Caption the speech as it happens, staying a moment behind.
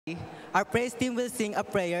our praise team will sing a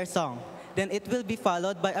prayer song. Then it will be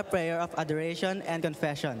followed by a prayer of adoration and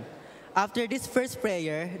confession. After this first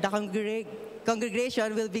prayer, the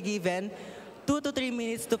congregation will be given 2 to 3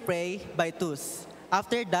 minutes to pray by twos.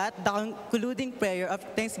 After that, the concluding prayer of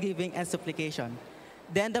thanksgiving and supplication.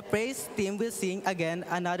 Then the praise team will sing again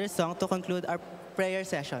another song to conclude our prayer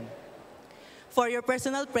session. For your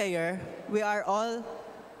personal prayer, we are all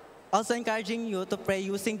also encouraging you to pray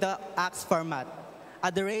using the Acts format: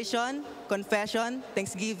 adoration, confession,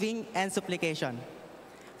 thanksgiving, and supplication.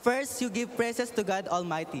 First, you give praises to God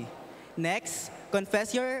Almighty. Next,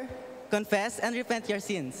 confess and repent your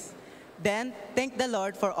sins. Then, thank the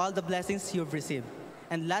Lord for all the blessings you've received.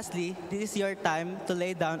 And lastly, this is your time to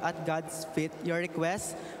lay down at God's feet your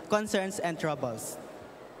requests, concerns, and troubles.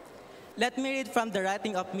 Let me read from the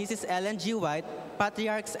writing of Mrs. Ellen G. White,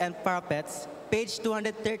 Patriarchs and Prophets, page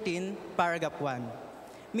 213, paragraph 1.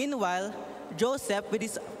 Meanwhile, Joseph with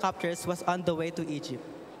his captors was on the way to Egypt.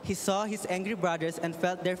 He saw his angry brothers and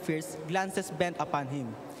felt their fierce glances bent upon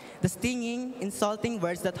him. The stinging, insulting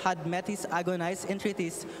words that had met his agonized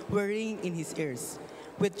entreaties were ringing in his ears.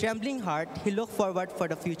 With trembling heart, he looked forward for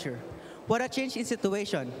the future. What a change in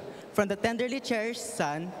situation, from the tenderly cherished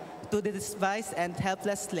son to the despised and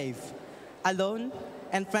helpless slave. Alone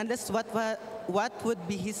and friendless, what would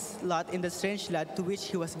be his lot in the strange land to which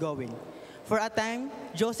he was going? For a time,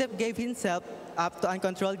 Joseph gave himself up to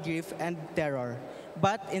uncontrolled grief and terror.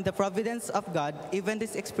 But in the providence of God, even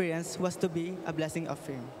this experience was to be a blessing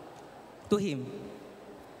to him.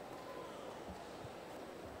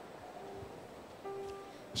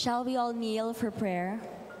 Shall we all kneel for prayer?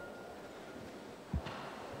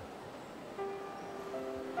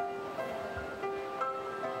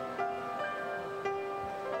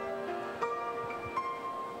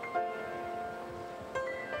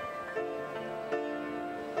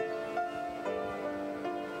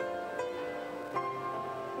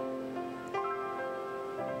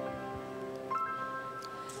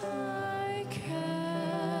 I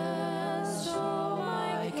cast all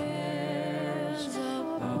my cares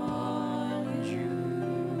upon you.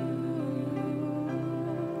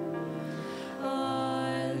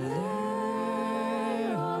 I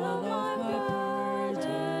lay all of my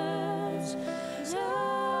burdens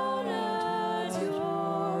down at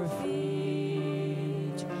your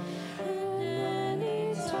feet. And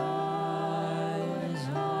any times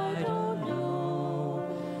I don't know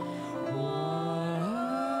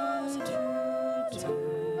what to do.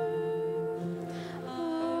 I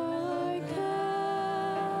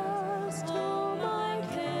cast all my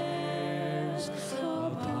cares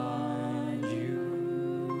upon you.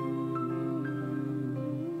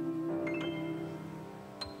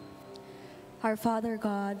 Our Father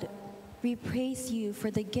God, we praise you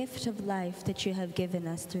for the gift of life that you have given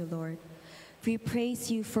us, dear Lord. We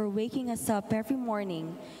praise you for waking us up every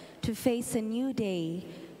morning to face a new day,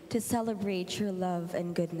 to celebrate your love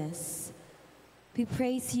and goodness. We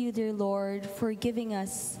praise you, dear Lord, for giving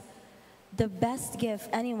us the best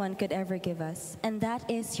gift anyone could ever give us, and that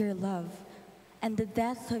is your love and the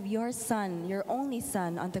death of your Son, your only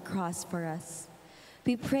Son, on the cross for us.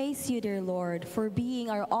 We praise you, dear Lord, for being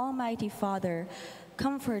our Almighty Father,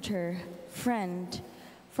 comforter, friend,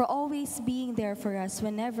 for always being there for us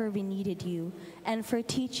whenever we needed you, and for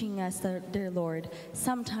teaching us, dear Lord,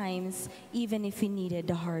 sometimes even if we needed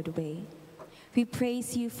the hard way. We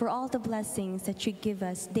praise you for all the blessings that you give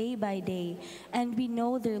us day by day, and we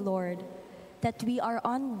know, dear Lord, that we are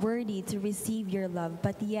unworthy to receive your love,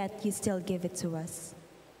 but yet you still give it to us.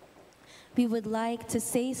 We would like to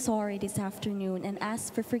say sorry this afternoon and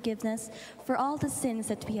ask for forgiveness for all the sins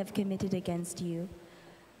that we have committed against you.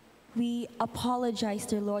 We apologize,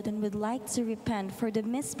 dear Lord, and would like to repent for the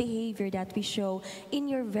misbehavior that we show in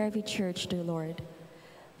your very church, dear Lord.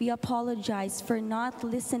 We apologize for not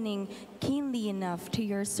listening keenly enough to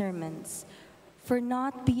your sermons, for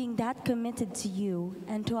not being that committed to you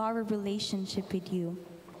and to our relationship with you.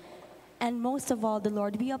 And most of all, the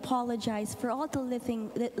Lord, we apologize for all the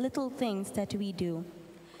little things that we do.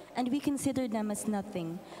 And we consider them as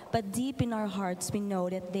nothing, but deep in our hearts we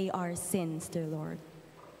know that they are sins, dear Lord.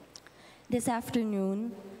 This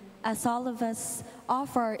afternoon, as all of us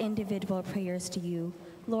offer our individual prayers to you,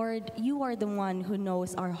 Lord, you are the one who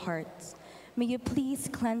knows our hearts. May you please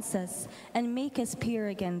cleanse us and make us pure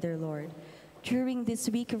again, dear Lord. During this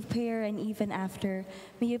week of prayer and even after,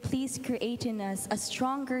 may you please create in us a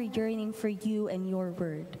stronger yearning for you and your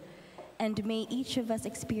word. And may each of us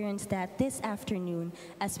experience that this afternoon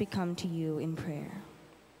as we come to you in prayer.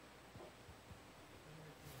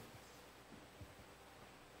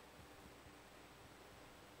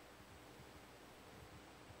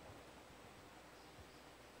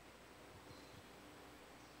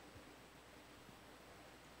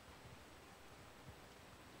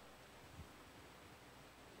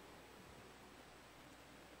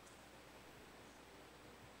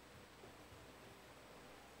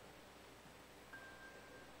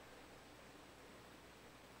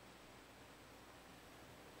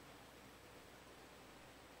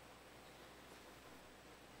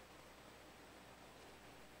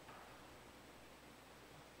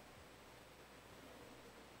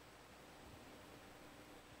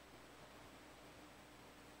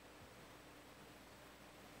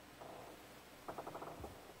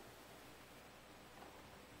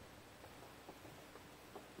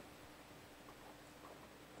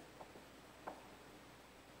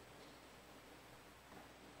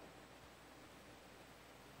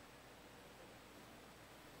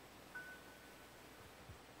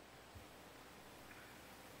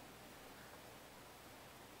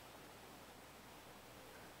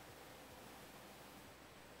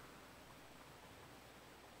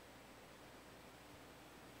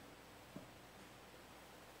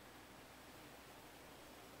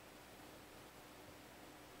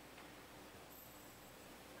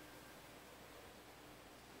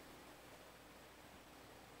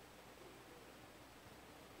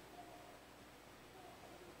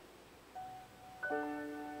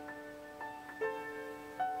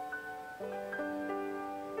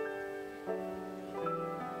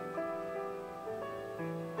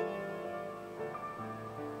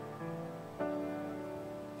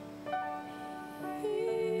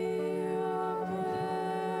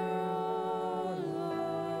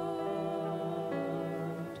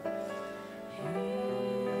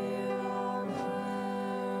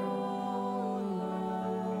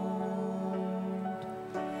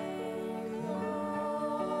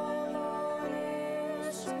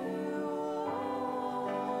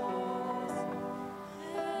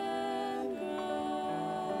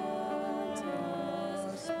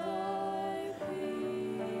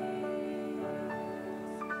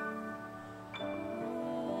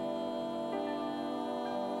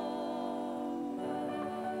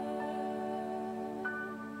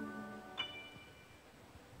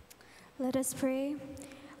 Let us pray.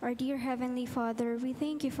 Our dear Heavenly Father, we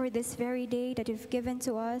thank you for this very day that you've given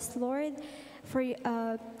to us, Lord. For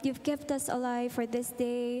you've kept us alive for this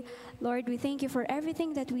day. Lord, we thank you for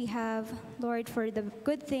everything that we have, Lord, for the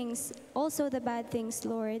good things, also the bad things,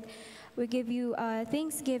 Lord. We give you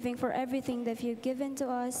thanksgiving for everything that you've given to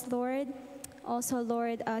us, Lord. Also,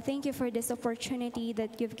 Lord, thank you for this opportunity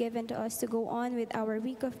that you've given to us to go on with our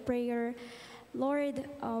week of prayer. Lord,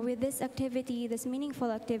 with this activity, this meaningful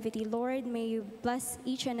activity, Lord, may you bless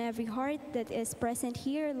each and every heart that is present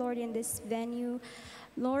here, Lord, in this venue.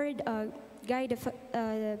 Lord, guide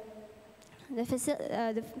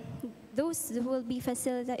those who will be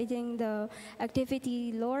facilitating the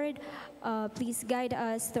activity, Lord, please guide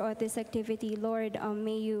us throughout this activity, Lord.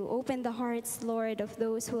 May you open the hearts, Lord, of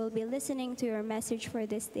those who will be listening to your message for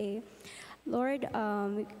this day. Lord,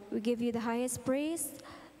 we give you the highest praise.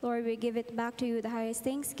 Lord, we give it back to you, the highest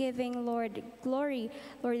thanksgiving, Lord. Glory,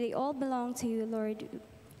 Lord, they all belong to you, Lord.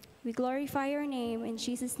 We glorify your name. In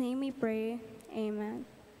Jesus' name we pray. Amen.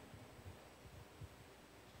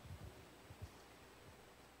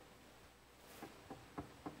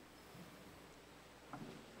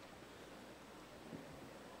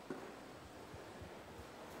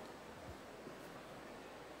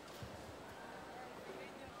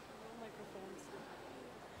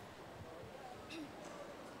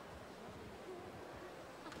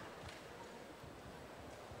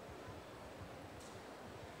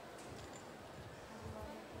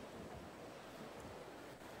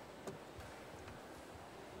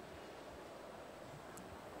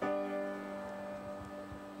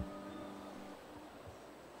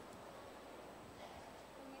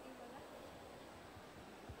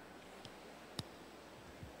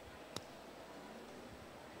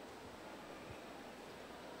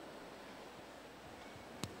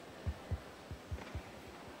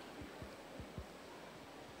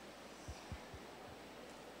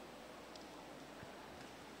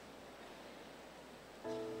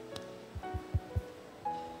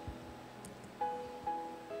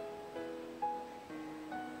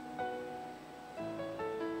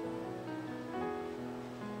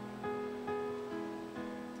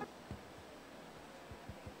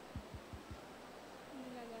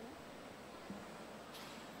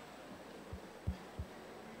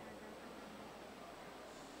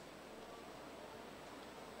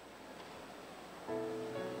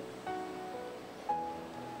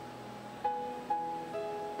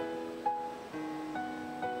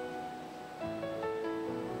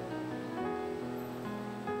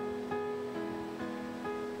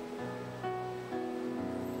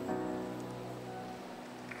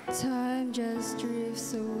 Time just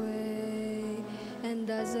drifts away, and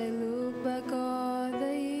as I look back on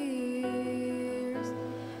the years,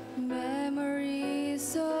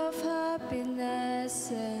 memories of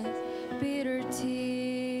happiness and bitter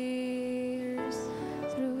tears.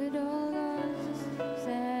 Through it all, God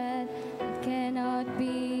said it cannot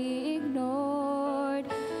be ignored.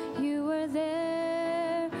 You were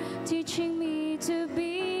there, teaching me to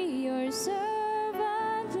be your servant.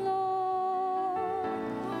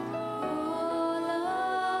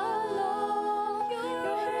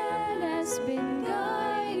 Been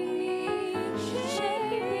guiding me,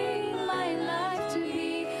 shaping my life to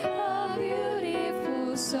be a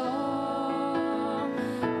beautiful song.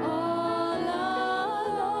 All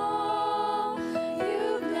along,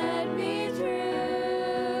 you've led me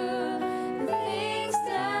through the things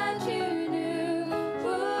that you knew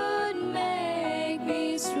would make me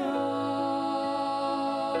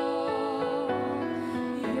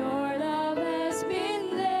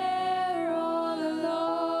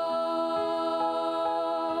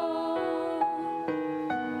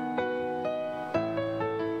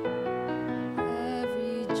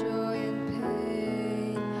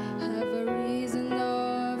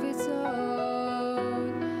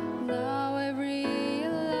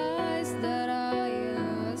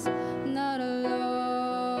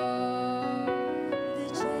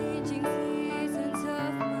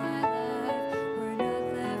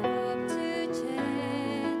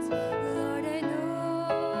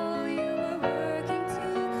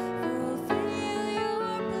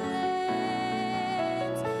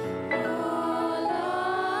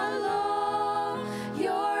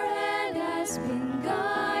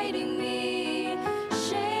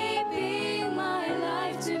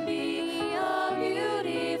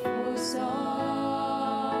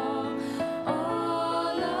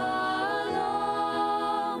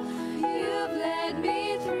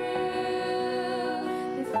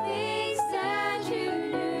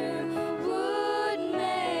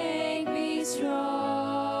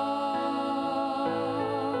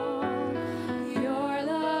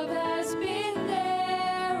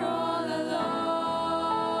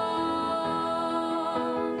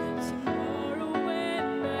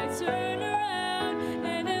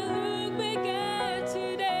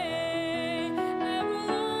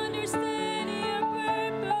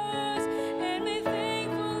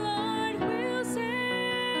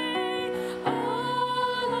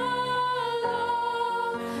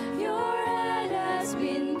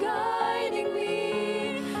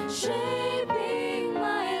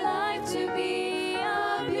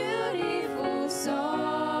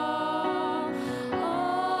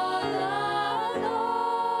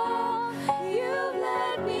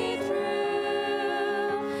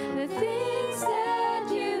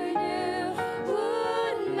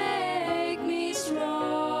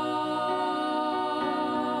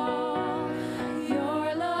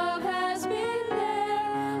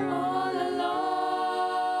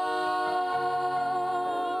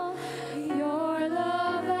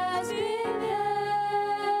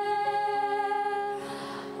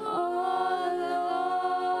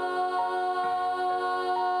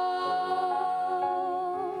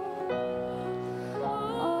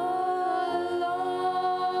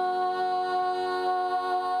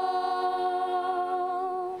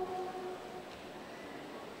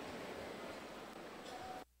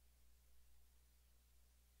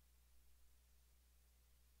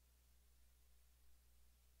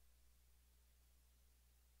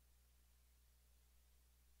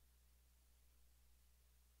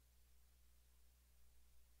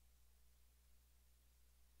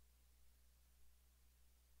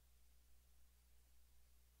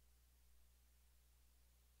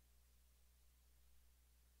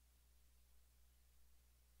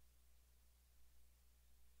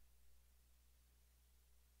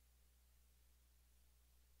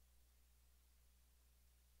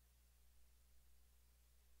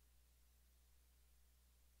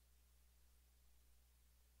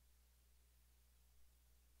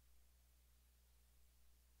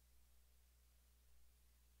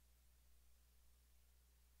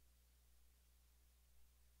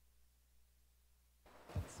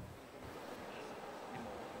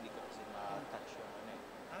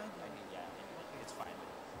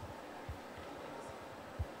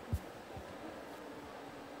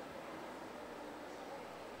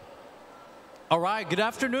All right, good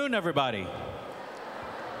afternoon, everybody.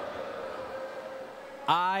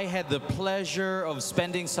 I had the pleasure of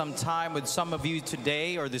spending some time with some of you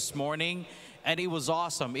today or this morning, and it was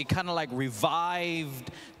awesome. It kind of like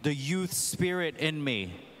revived the youth spirit in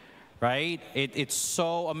me, right? It's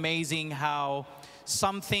so amazing how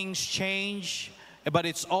some things change, but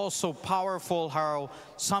it's also powerful how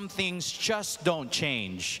some things just don't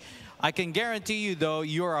change. I can guarantee you, though,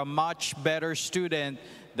 you're a much better student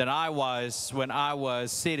than I was when I was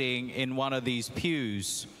sitting in one of these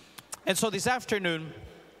pews. And so this afternoon,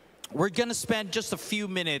 we're going to spend just a few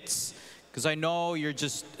minutes, because I know you're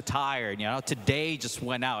just tired. You know, today just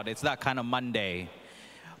went out. It's that kind of Monday.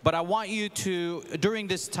 But I want you to, during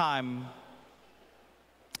this time,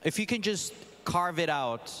 if you can just carve it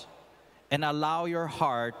out and allow your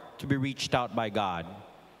heart to be reached out by God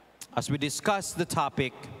as we discuss the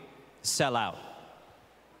topic, sell out.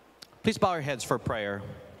 Please bow your heads for prayer.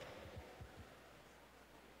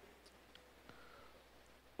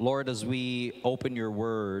 Lord, as we open your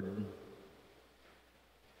word,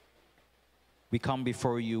 we come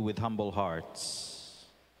before you with humble hearts.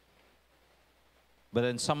 But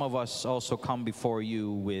then some of us also come before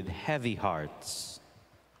you with heavy hearts.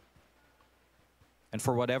 And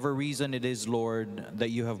for whatever reason it is, Lord, that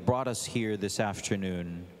you have brought us here this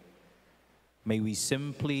afternoon, may we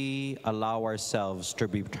simply allow ourselves to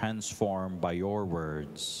be transformed by your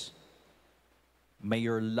words. May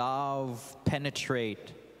your love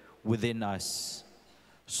penetrate within us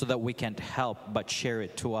so that we can't help but share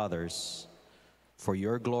it to others for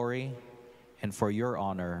your glory and for your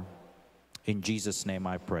honor. In Jesus' name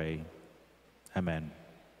I pray. Amen.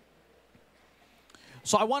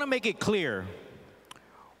 So I want to make it clear.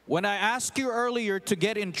 When I asked you earlier to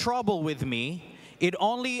get in trouble with me, it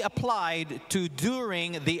only applied to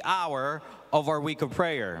during the hour of our week of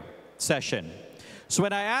prayer session. So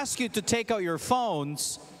when I ask you to take out your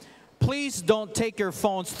phones, please don't take your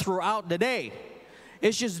phones throughout the day.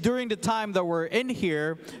 It's just during the time that we're in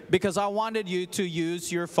here, because I wanted you to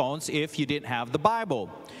use your phones if you didn't have the Bible.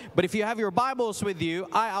 But if you have your Bibles with you,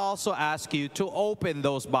 I also ask you to open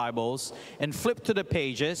those Bibles and flip to the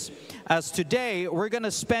pages, as today we're going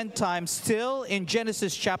to spend time still in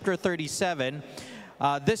Genesis chapter 37,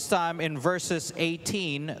 this time in verses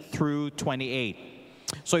 18 through 28.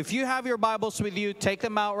 So if you have your Bibles with you, take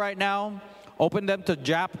them out right now. Open them to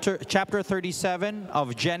chapter 37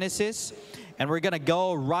 of Genesis, and we're going to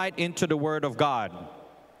go right into the Word of God.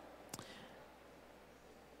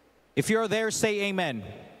 If you're there, say amen.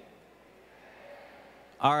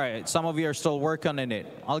 All right, some of you are still working on it.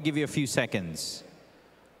 I'll give you a few seconds.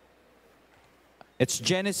 It's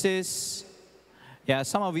Genesis. Yeah,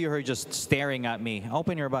 some of you are just staring at me.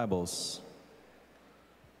 Open your Bibles.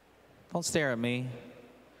 Don't stare at me.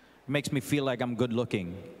 It makes me feel like I'm good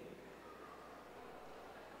looking.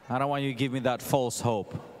 I don't want you to give me that false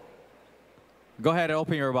hope. Go ahead and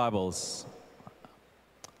open your Bibles.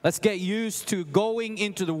 Let's get used to going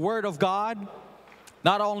into the Word of God,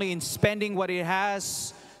 not only in spending what it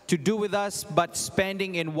has to do with us, but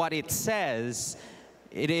spending in what it says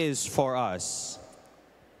it is for us.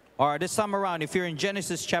 All right, this time around, if you're in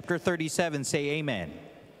Genesis chapter 37, say amen.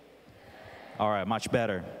 All right, much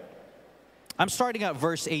better. I'm starting at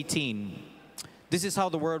verse 18. This is how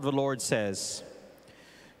the word of the Lord says.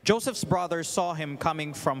 Joseph's brothers saw him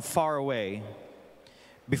coming from far away.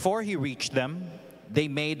 Before he reached them, they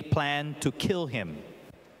made plan to kill him.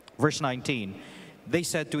 Verse 19, they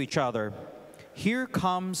said to each other, "Here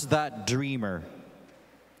comes that dreamer.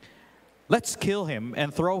 Let's kill him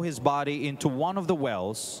and throw his body into one of the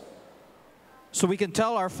wells, so we can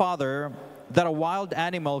tell our father that a wild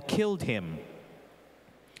animal killed him.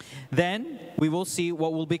 Then we will see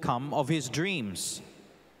what will become of his dreams."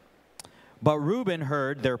 But Reuben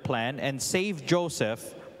heard their plan and saved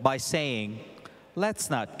Joseph by saying, "Let's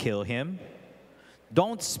not kill him.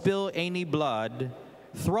 Don't spill any blood.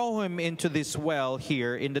 Throw him into this well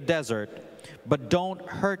here in the desert, but don't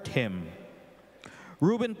hurt him."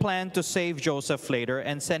 Reuben planned to save Joseph later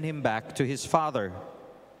and send him back to his father.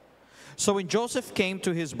 So when Joseph came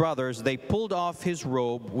to his brothers, they pulled off his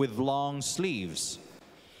robe with long sleeves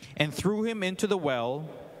and threw him into the well.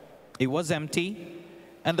 It was empty,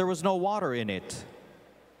 and there was no water in it.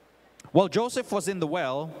 While Joseph was in the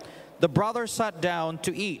well, the brothers sat down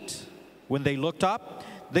to eat. When they looked up,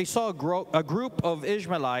 they saw a group of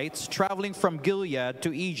Ishmaelites traveling from Gilead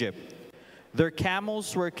to Egypt. Their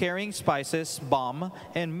camels were carrying spices, balm,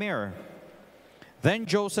 and myrrh. Then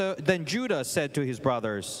Judah said to his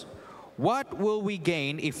brothers, "What will we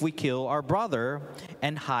gain if we kill our brother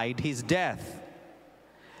and hide his death?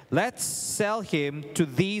 Let's sell him to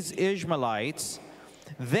these Ishmaelites.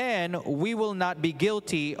 then we will not be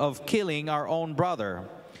guilty of killing our own brother.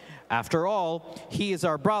 After all, he is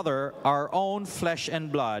our brother, our own flesh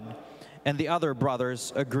and blood." And the other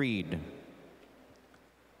brothers agreed.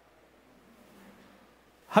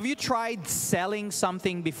 Have you tried selling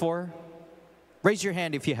something before? Raise your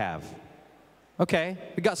hand if you have. Okay,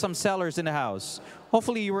 we got some sellers in the house.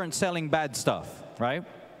 Hopefully you weren't selling bad stuff, right?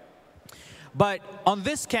 But on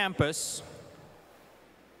this campus,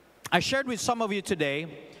 I shared with some of you today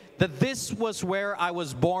that this was where I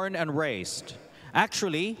was born and raised.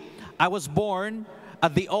 Actually, I was born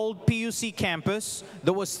at the old PUC campus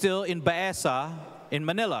that was still in Baeza in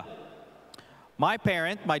Manila. My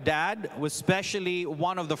parent, my dad, was especially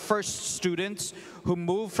one of the first students who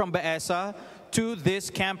moved from Baeza to this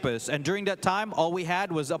campus. And during that time, all we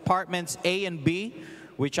had was apartments A and B,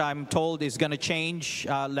 which I'm told is going to change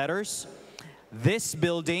letters. This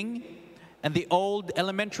building and the old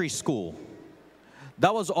elementary school.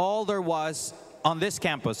 That was all there was on this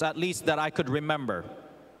campus, at least that I could remember.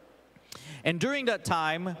 And during that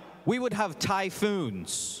time, we would have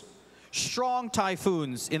typhoons, strong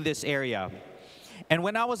typhoons in this area. And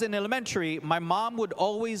when I was in elementary, my mom would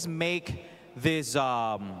always make this,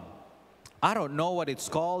 I don't know what it's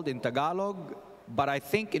called in Tagalog, but I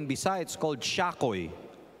think in Bisaya it's called shakoy.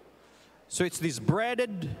 So it's this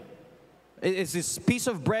it's this piece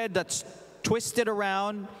of bread that's twisted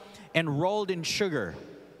around and rolled in sugar.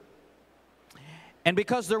 And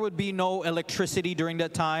because there would be no electricity during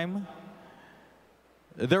that time,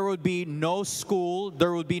 there would be no school,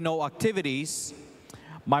 there would be no activities,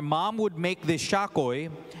 my mom would make this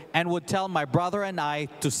shakoy and would tell my brother and I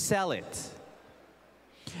to sell it.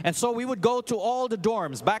 And so we would go to all the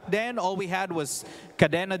dorms. Back then, all we had was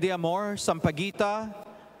Cadena de Amor, Sampaguita,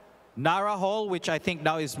 Nara Hall, which I think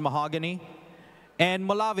now is Mahogany, and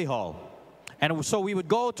Malawi Hall. And so we would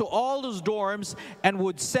go to all those dorms and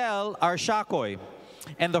would sell our shakoy.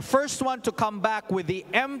 And the first one to come back with the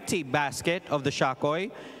empty basket of the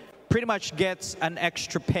shakoy pretty much gets an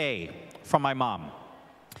extra pay from my mom.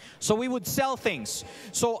 So we would sell things.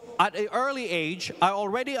 So at an early age, I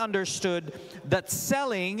already understood that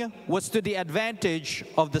selling was to the advantage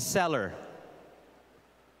of the seller.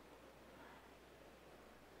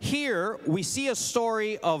 Here, we see a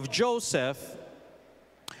story of Joseph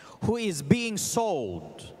who is being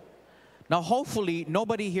sold. Now, hopefully,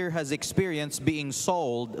 nobody here has experienced being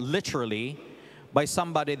sold literally by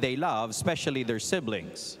somebody they love, especially their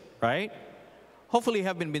siblings, right? Hopefully, you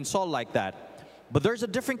haven't been sold like that. But there's a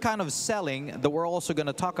different kind of selling that we're also going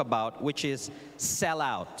to talk about, which is sell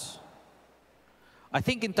out. I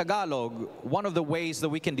think in Tagalog, one of the ways that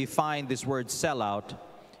we can define this word sell out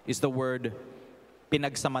is the word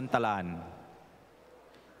pinagsamantalan,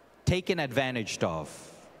 taken advantage of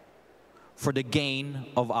for the gain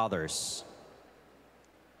of others.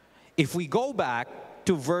 If we go back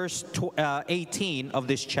to verse 18 of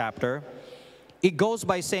this chapter, it goes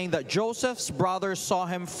by saying that Joseph's brothers saw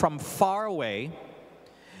him from far away,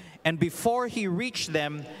 and before he reached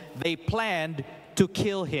them, they planned to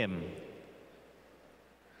kill him.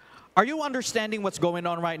 Are you understanding what's going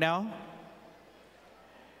on right now?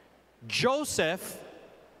 Joseph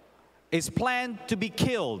is planned to be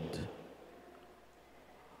killed.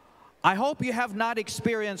 I hope you have not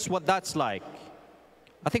experienced what that's like.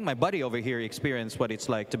 I think my buddy over here experienced what it's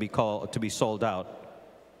like to be sold out,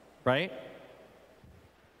 right?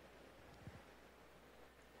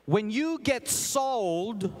 When you get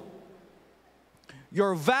sold,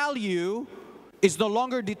 your value is no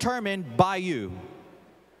longer determined by you.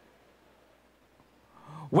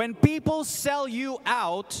 When people sell you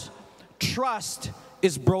out, trust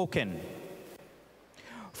is broken.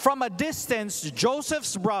 From a distance,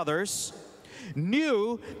 Joseph's brothers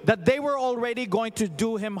knew that they were already going to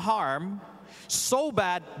do him harm so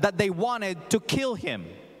bad that they wanted to kill him.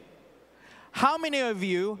 How many of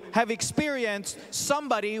you have experienced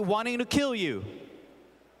somebody wanting to kill you?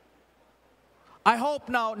 I hope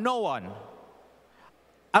now no one.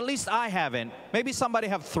 At least I haven't. Maybe somebody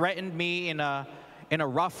have threatened me in a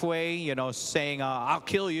rough way, you know, saying, I'll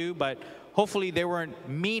kill you, but hopefully they weren't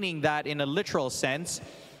meaning that in a literal sense.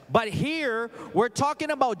 But here, we're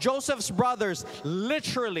talking about Joseph's brothers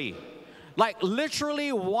literally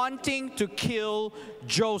wanting to kill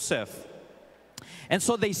Joseph. And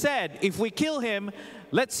so they said, if we kill him,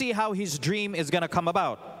 let's see how his dream is going to come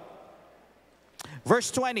about.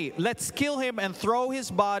 Verse 20, let's kill him and throw his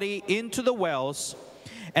body into the wells,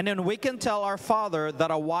 and then we can tell our father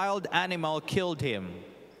that a wild animal killed him.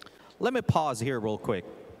 Let me pause here real quick.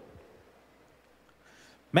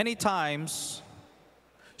 Many times,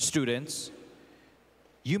 students,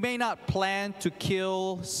 You may not plan to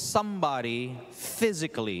kill somebody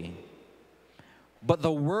physically, but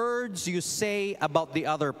the words you say about the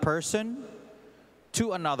other person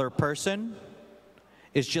to another person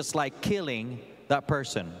is just like killing that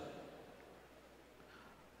person.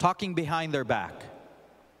 Talking behind their back.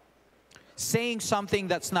 Saying something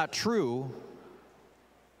that's not true,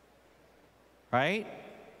 right?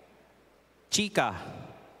 Chica.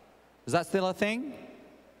 Is that still a thing?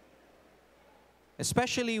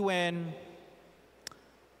 Especially when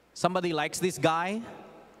somebody likes this guy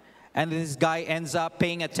and this guy ends up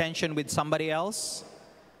paying attention with somebody else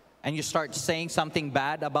and you start saying something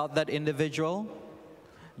bad about that individual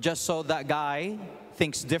just so that guy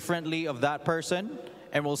thinks differently of that person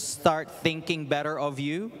and will start thinking better of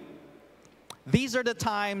you. These are the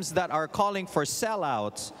times that are calling for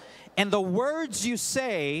sellouts. And the words you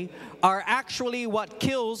say are actually what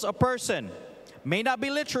kills a person. May not be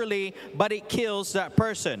literally, but it kills that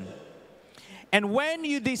person. And when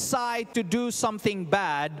you decide to do something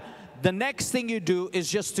bad, the next thing you do is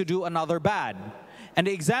just to do another bad. And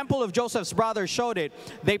the example of Joseph's brothers showed it.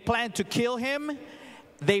 They planned to kill him.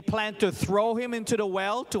 They planned to throw him into the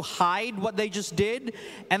well to hide what they just did.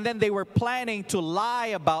 And then they were planning to lie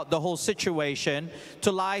about the whole situation,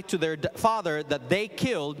 to lie to their father that they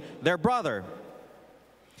killed their brother.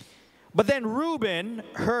 But then Reuben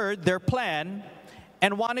heard their plan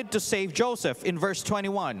and wanted to save Joseph in verse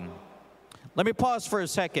 21. Let me pause for a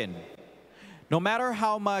second. No matter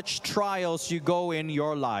how much trials you go in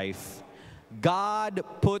your life, God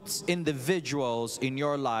puts individuals in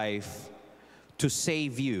your life to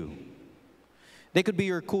save you. They could be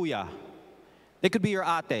your kuya. They could be your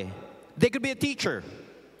ate. They could be a teacher.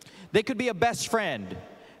 They could be a best friend.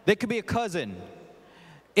 They could be a cousin.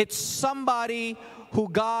 It's somebody who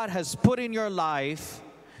God has put in your life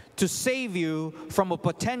to save you from a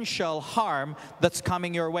potential harm that's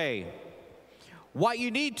coming your way. What you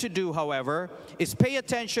need to do, however, is pay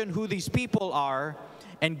attention who these people are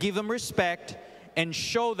and give them respect and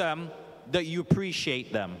show them that you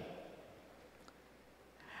appreciate them.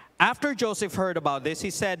 After Joseph heard about this,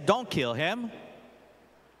 he said, don't kill him.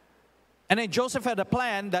 And then Joseph had a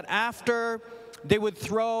plan that after they would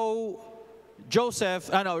throw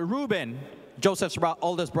Reuben, Joseph's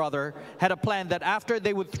oldest brother, had a plan that after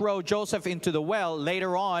they would throw Joseph into the well,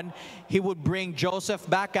 later on, he would bring Joseph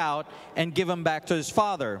back out and give him back to his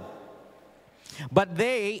father. But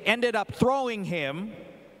they ended up throwing him,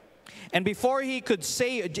 and before Reuben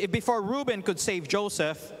could save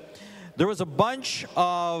Joseph, there was a bunch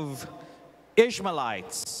of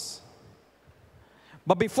Ishmaelites.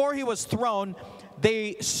 But before he was thrown,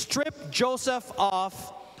 they stripped Joseph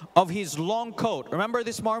off of his long coat. Remember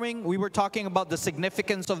this morning we were talking about the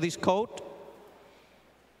significance of this coat?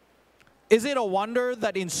 Is it a wonder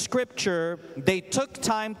that in Scripture they took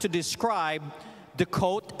time to describe the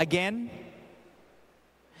coat again?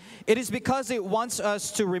 It is because it wants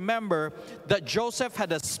us to remember that Joseph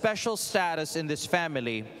had a special status in this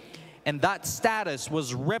family, and that status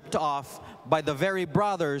was ripped off by the very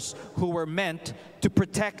brothers who were meant to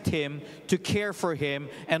protect him, to care for him,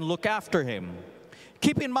 and look after him.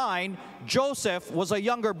 Keep in mind, Joseph was a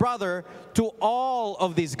younger brother to all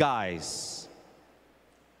of these guys.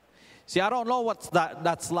 See, I don't know what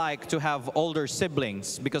that's like to have older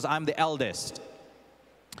siblings because I'm the eldest.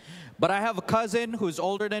 But I have a cousin who's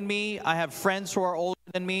older than me. I have friends who are older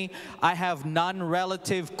than me. I have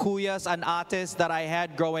non-relative kuyas and ates that I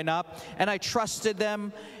had growing up. And I trusted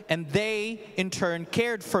them, and they, in turn,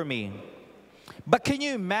 cared for me. But can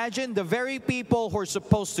you imagine the very people who are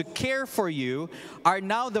supposed to care for you are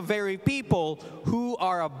now the very people who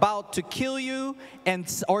are about to kill you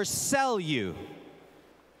or sell you?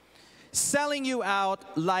 Selling you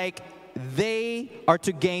out like they are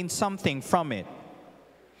to gain something from it.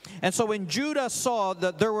 And so when Judah saw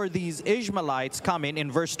that there were these Ishmaelites coming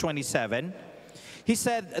in verse 27, he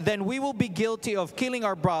said, then we will be guilty of killing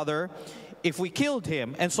our brother if we killed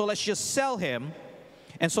him. And so let's just sell him.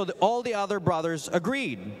 And so all the other brothers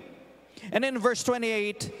agreed. And in verse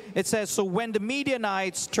 28, it says, so when the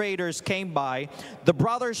Midianites traders came by, the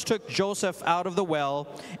brothers took Joseph out of the well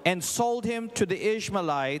and sold him to the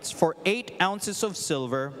Ishmaelites for 8 ounces of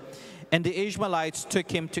silver, and the Ishmaelites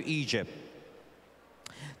took him to Egypt.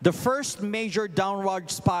 The first major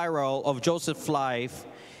downward spiral of Joseph's life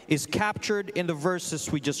is captured in the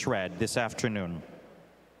verses we just read this afternoon.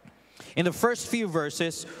 In the first few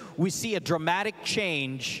verses, we see a dramatic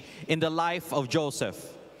change in the life of Joseph.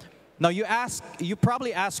 Now you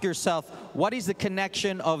probably ask yourself, what is the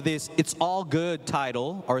connection of this "It's All Good"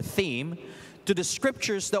 title or theme to the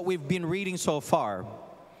scriptures that we've been reading so far?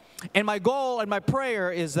 And my goal and my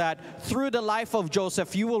prayer is that through the life of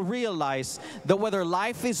Joseph, you will realize that whether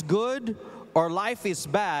life is good or life is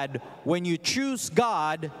bad, when you choose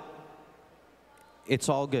God, it's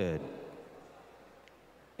all good.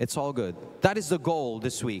 It's all good. That is the goal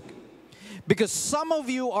this week. Because some of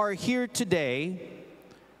you are here today,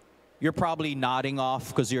 you're probably nodding off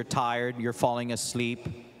because you're tired, you're falling asleep.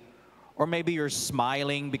 Or maybe you're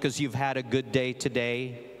smiling because you've had a good day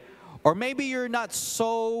today. Or maybe you're not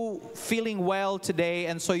so feeling well today,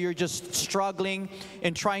 and so you're just struggling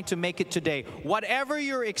and trying to make it today. Whatever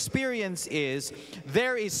your experience is,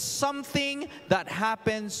 there is something that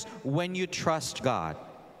happens when you trust God.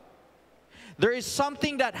 There is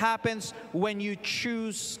something that happens when you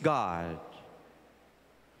choose God.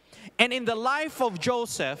 And in the life of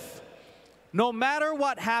Joseph, no matter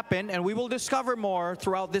what happened, and we will discover more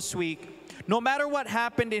throughout this week, no matter what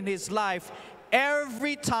happened in his life,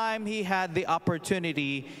 every time he had the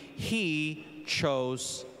opportunity, he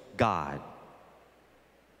chose God.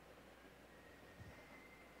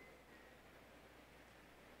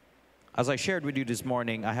 As I shared with you this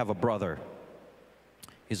morning, I have a brother.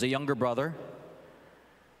 He's a younger brother.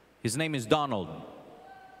 His name is Donald.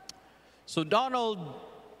 So Donald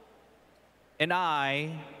and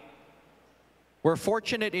I were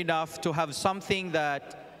fortunate enough to have something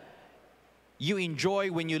that you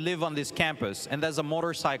enjoy when you live on this campus, and that's a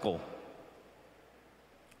motorcycle.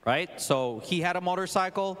 Right? So he had a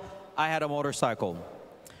motorcycle, I had a motorcycle.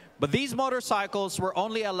 But these motorcycles were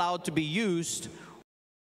only allowed to be used